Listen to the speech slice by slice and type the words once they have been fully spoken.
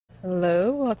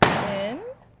Hello, welcome in.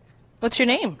 What's your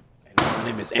name? My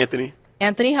name is Anthony.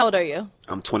 Anthony, how old are you?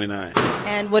 I'm 29.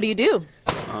 And what do you do?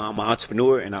 I'm an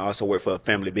entrepreneur and I also work for a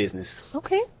family business.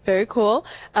 Okay, very cool.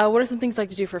 What are some things you like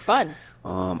to do for fun?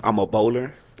 I'm a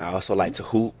bowler. I also like to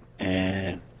hoop,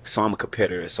 and so I'm a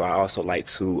competitor. So I also like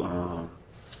to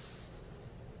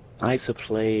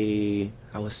play.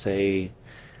 I would say,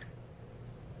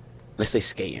 let's say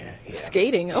skating. Yeah,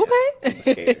 Skating, yeah. I'm a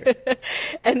skater. okay.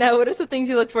 And now, what are some things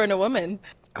you look for in a woman?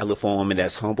 I look for a woman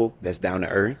that's humble, that's down to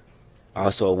earth.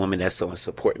 Also, a woman that's going to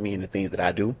support me in the things that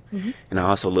I do, and I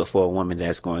also look for a woman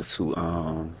that's going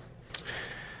to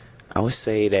I would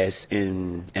say that's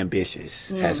ambitious,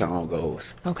 has her own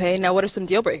goals. Okay, now what are some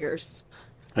deal breakers?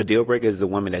 A deal breaker is a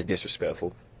woman that's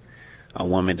disrespectful, a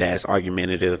woman that's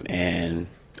argumentative, and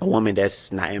a woman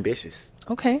that's not ambitious.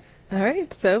 Okay, all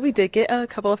right. So we did get a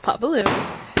couple of pop balloons.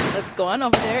 Let's go on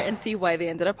over there and see why they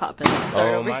ended up popping. Let's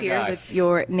start Oh over my here gosh. with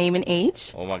your name and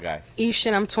age. Oh my god.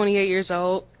 Ishan, I'm 28 years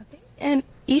old. And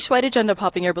Ish, why did you end up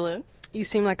popping your balloon? You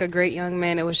seem like a great young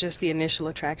man. It was just the initial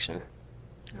attraction.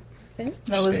 Okay.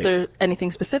 Now, was there anything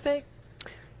specific?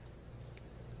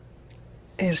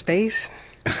 His face.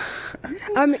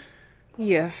 I mean,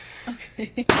 yeah.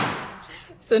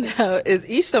 So now, is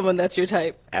Ish someone that's your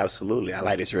type? Absolutely, I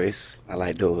like this dress. I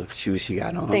like the shoes she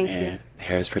got on, Thank you. and the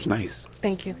hair is pretty nice.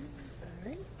 Thank you.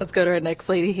 Let's go to our next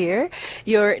lady here.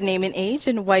 Your name and age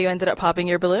and why you ended up popping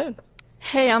your balloon.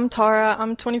 Hey, I'm Tara.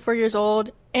 I'm 24 years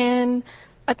old, and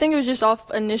I think it was just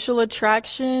off initial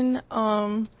attraction,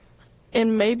 and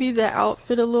maybe the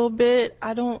outfit a little bit.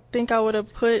 I don't think I would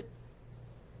have put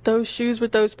those shoes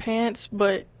with those pants,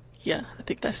 but yeah, I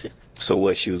think that's it. So,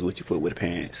 what shoes would you put with the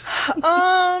pants?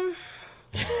 Um,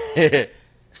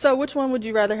 so which one would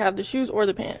you rather have, the shoes or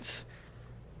the pants?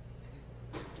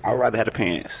 I'd rather have the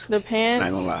pants. The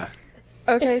pants. Not gonna lie.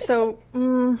 Okay, so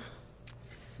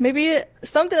maybe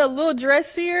something a little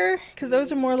dressier, because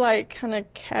those are more like kind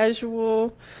of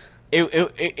casual. It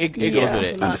goes with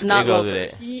it. Not It goes with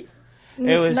loafers. it.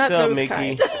 It was Not so those Mickey.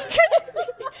 kind.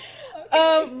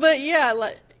 But yeah,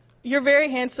 like you're very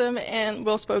handsome and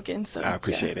well spoken. So I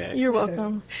appreciate yeah. that. You're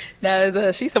welcome. Now,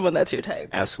 is she someone that's your type?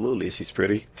 Absolutely, she's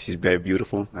pretty. She's very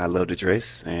beautiful. I love the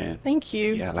dress, and Thank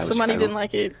you. Yeah, I like what Somebody you got didn't on.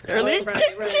 like it earlier.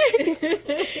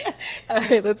 All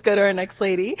right, let's go to our next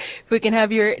lady. If we can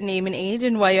have your name and age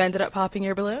and why you ended up popping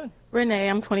your balloon. Renee,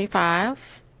 I'm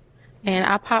 25, and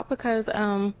I pop because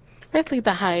basically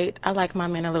the height. I like my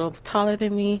men a little taller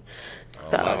than me,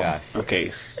 so Oh my gosh. okay.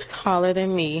 taller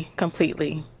than me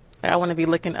completely. I want to be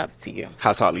looking up to you.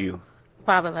 How tall are you?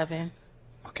 5'11".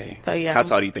 Okay. So, yeah. How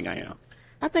tall do you think I am?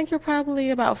 I think you're probably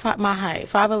about my height,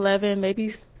 5'11",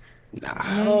 maybe. Nah,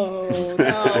 Oh,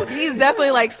 no. He's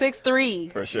definitely like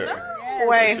 6'3". for sure.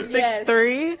 Wait, sure.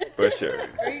 6'3". For sure.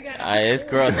 It's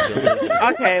gross.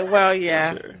 Okay, well,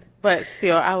 yeah, Sure. but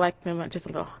still, I like them just a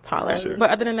little taller. Sure.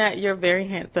 But other than that, you're very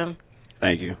handsome.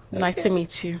 Thank you. Nice to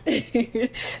meet you.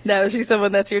 Now, is she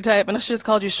someone that's your type? And I should just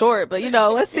called you short, but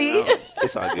let's see.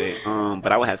 It's all good.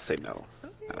 But I would have to say no. I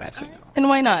would have to say no. And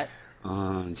why not?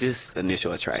 Just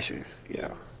initial attraction. Yeah.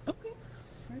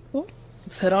 Cool.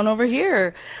 Let's head on over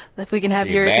here. If we can have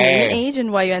Hey, your man. name and age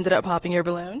and why you ended up popping your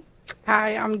balloon.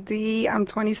 Hi, I'm Dee. I'm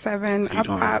 27. How you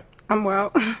doing? I'm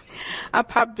well. I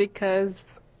pop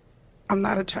because I'm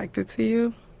not attracted to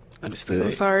you. Understood. So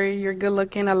sorry. You're good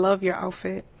looking. I love your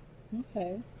outfit.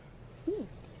 Okay.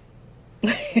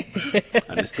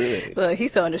 Understood. Look,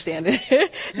 he's so understanding.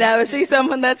 Now, is she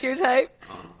someone that's your type?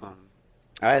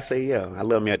 I'd say yeah. I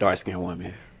love me a dark skinned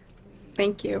woman.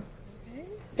 Thank you.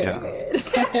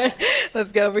 Yeah.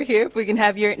 Let's go over here. If we can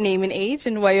have your name and age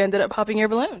and why you ended up popping your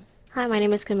balloon. Hi, my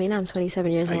name is Kamina. I'm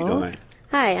 27 years How you old. doing?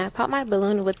 Hi, I popped my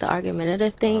balloon with the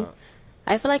argumentative thing.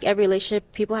 I feel like every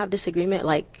relationship, people have disagreement.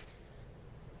 Like,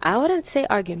 I wouldn't say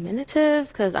argumentative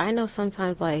because I know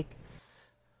sometimes, like,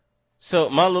 So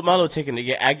my little take on it. You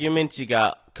get arguments, you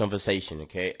got conversation.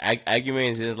 Okay,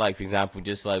 arguments is like, for example,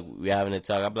 just like we having a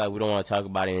talk. I'm like, we don't want to talk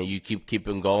about it, and you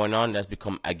keeping going on. That's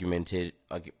become argumentative.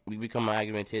 Like, we become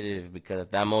argumentative because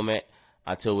at that moment,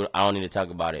 I told I don't need to talk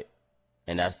about it,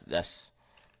 and that's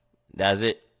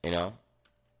it. You know.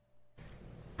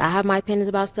 I have my opinions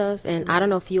about stuff, and I don't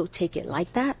know if you'll take it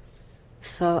like that.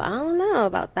 So I don't know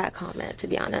about that comment, to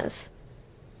be honest.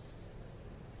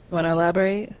 Want to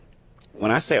elaborate? When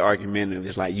I say argumentative,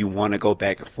 it's like you want to go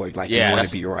back and forth, like Yeah, you want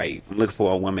that's- to be right. I'm looking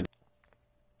for a woman.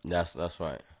 That's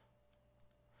right.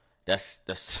 That's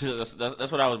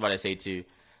what I was about to say too.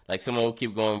 Like someone will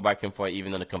keep going back and forth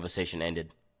even though the conversation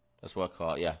ended. That's what I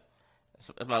call it. Yeah.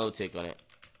 That's my little take on it.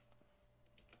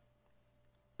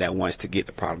 That wants to get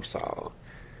the problem solved.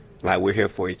 like we're here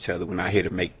for each other. We're not here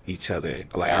to make each other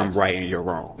like I'm right and you're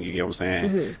wrong. You get what I'm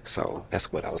saying? So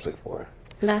that's what I was looking for.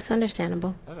 That's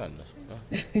understandable.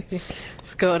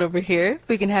 Let's go on over here.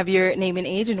 We can have your name and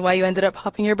age and why you ended up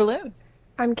popping your balloon.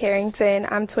 I'm Carrington.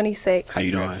 I'm 26. How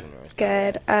you doing?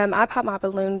 Good. I pop my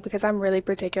balloon because I'm really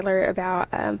particular about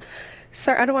I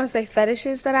don't want to say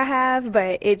fetishes that I have,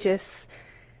 but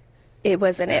it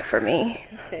wasn't it for me.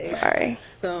 Sorry.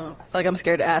 So I feel like I'm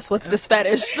scared to ask, what's this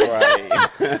fetish?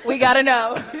 Right. We gotta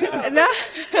know. No,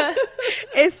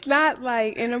 it's not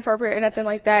like inappropriate or nothing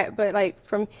like that, but like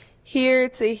from here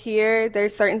to here,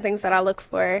 there's certain things that I look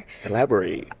for.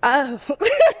 Elaborate. Oh.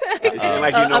 It seems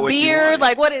like you know a what you beard, want.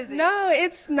 like what is it? No,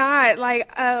 it's not.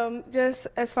 Like, just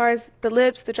as far as the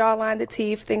lips, the jawline, the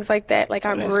teeth, things like that. Like,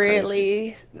 I'm that's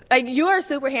really, like, you are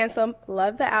super handsome.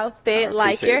 Love the outfit,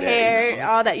 like appreciate your that, hair, you know.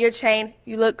 all that, your chain.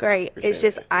 You look great. Appreciate It's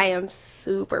just, that. I am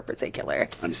super particular.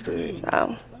 Understood.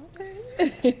 So,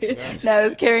 Now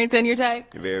is Carrington your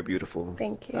type? Very beautiful.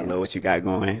 Thank you. I love what you got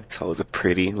going. Toes are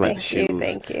pretty. Love the Thank you, shoes.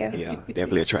 thank you. Yeah,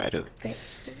 definitely attractive.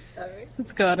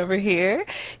 Let's go on over here.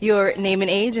 Your name and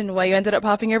age and why you ended up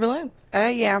popping your balloon.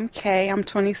 Yeah, I'm Kay. I'm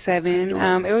 27.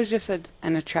 It was just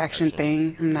an attraction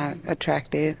thing. I'm not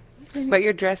attracted. But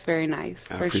you're dressed very nice,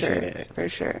 I for sure. appreciate it. For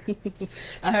sure.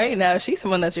 All right, now is she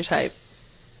someone that's your type?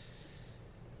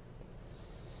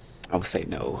 I would say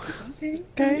no.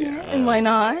 And why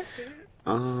not?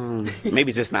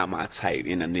 Maybe just not my type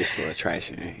in initial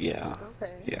attraction. Yeah.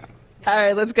 Yeah. All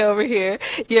right, let's go over here.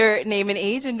 Your name and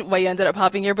age and why you ended up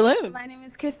popping your balloon. My name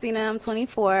is Christina. I'm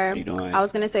 24. How you doing? I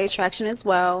was going to say attraction as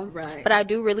well. Right. But I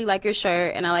do really like your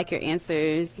shirt and I like your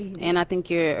answers. And I think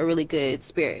you're a really good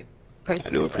spirit person. I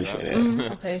do appreciate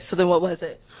it. Okay, so then what was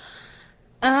it?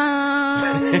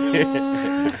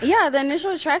 Yeah, the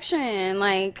initial attraction.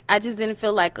 Like, I just didn't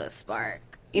feel like a spark.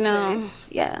 You know?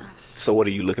 Yeah. So what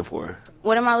are you looking for?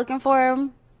 What am I looking for?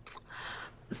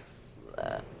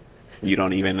 You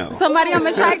don't even know. Somebody I'm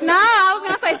attracted. Nah, I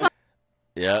was going to say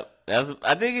Yep.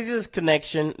 I think it's just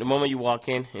connection. The moment you walk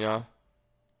in, you know.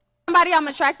 somebody I'm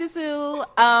attracted to.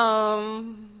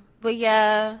 But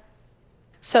yeah.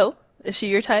 So, is she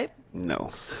your type?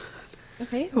 No.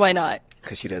 Okay. Why not?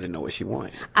 Because she doesn't know what she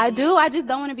wants. I do. I just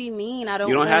don't want to be mean. I don't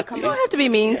You don't wanna have come to. You don't have to be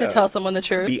mean to Yeah. tell someone the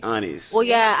truth. Be honest. Well,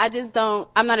 yeah, I just don't.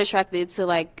 I'm not attracted to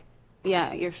like,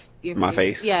 yeah, your My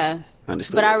face? Yeah,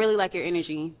 Understood. but I really like your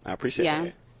energy. I appreciate Yeah.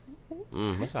 that.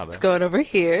 That's not bad. Let's go on over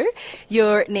here.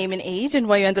 Your name and age and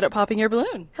why you ended up popping your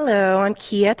balloon. Hello, I'm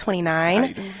Kia, How 29.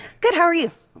 you doing? Good, how are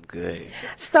you? I'm good.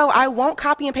 So I won't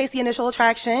copy and paste the initial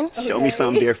attraction. Show me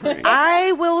something different.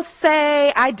 I will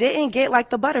say I didn't get like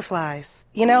the butterflies.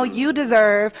 You know, you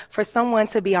deserve for someone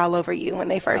to be all over you when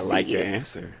they I first like see you. your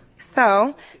answer.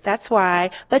 So that's why.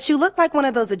 But you look like one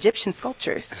of those Egyptian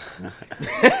sculptures.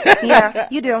 Yeah,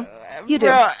 you do. You do.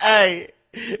 Bro, hey,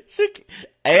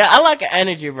 hey, I like her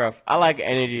energy, bro. I like her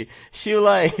energy. She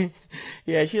like,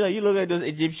 yeah, she like, you look like those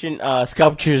Egyptian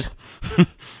sculptures.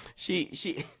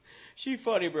 She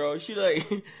funny, bro. She like,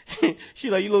 she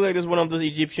like, you look like this one of those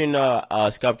Egyptian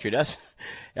sculpture. That's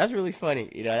really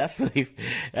funny. You know,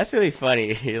 that's really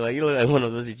funny. Like, you look like one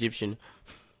of those Egyptian.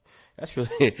 That's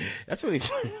really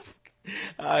funny.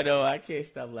 I know, I can't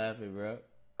stop laughing, bro.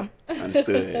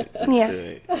 Understood. Yeah.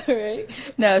 Understood. All right.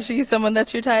 Now, is she someone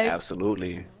that's your type?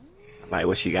 Absolutely. Like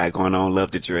what she got going on.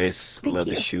 Love the dress. love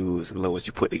you. the shoes. And love what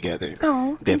you put together.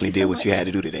 Oh, thank Definitely you did so what you much. had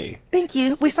to do today. Thank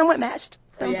you. We somewhat matched.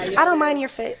 So I don't mind your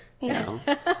fit. You know.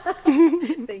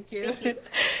 Thank you.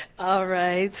 All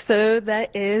right. So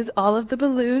that is all of the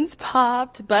balloons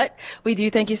popped, but we do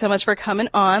thank you so much for coming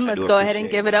on. Let's do go ahead and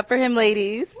appreciate give it up for him,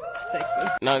 ladies.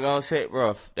 Not gonna say it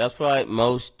rough. That's why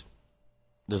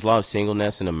there's a lot of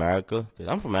singleness in America. Cause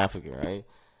I'm from Africa, right?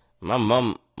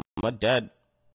 My dad